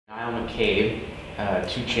Niall McCabe,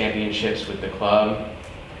 2 championships with the club,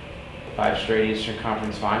 5 straight Eastern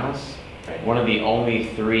Conference Finals. Right. One of the only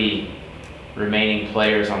 3 remaining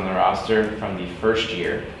players on the roster from the first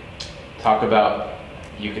year. Talk about,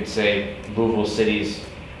 you could say, Louisville City's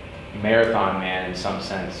marathon man in some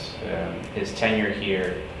sense. His tenure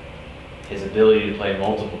here, his ability to play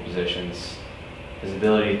multiple positions, his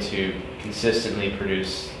ability to consistently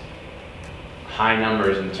produce high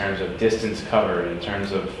numbers in terms of distance covered, in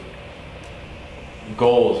terms of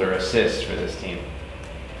goals or assists for this team.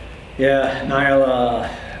 Yeah, Niall,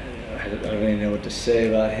 I don't even know what to say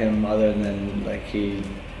about him other than like he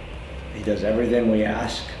does everything we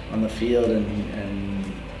ask on the field,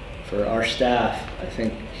 and for our staff, I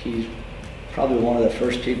think he's probably one of the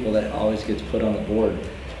first people that always gets put on the board,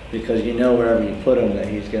 because you know wherever you put him that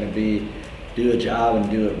he's going to do a job and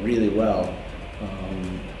do it really well.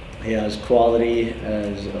 He has quality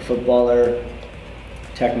as a footballer,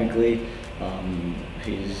 technically.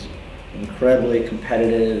 He's incredibly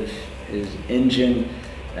competitive. His engine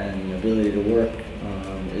and ability to work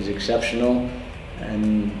is exceptional.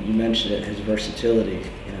 And you mentioned it, his versatility.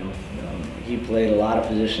 He played a lot of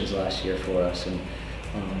positions last year for us, and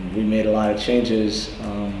we made a lot of changes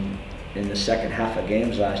in the second half of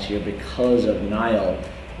games last year because of Niall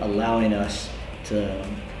allowing us to,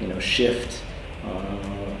 shift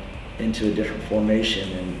into a different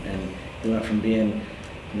formation, and we went from being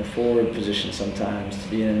in the forward position sometimes to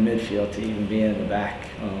being in the midfield to even being in the back.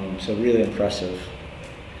 So really impressive.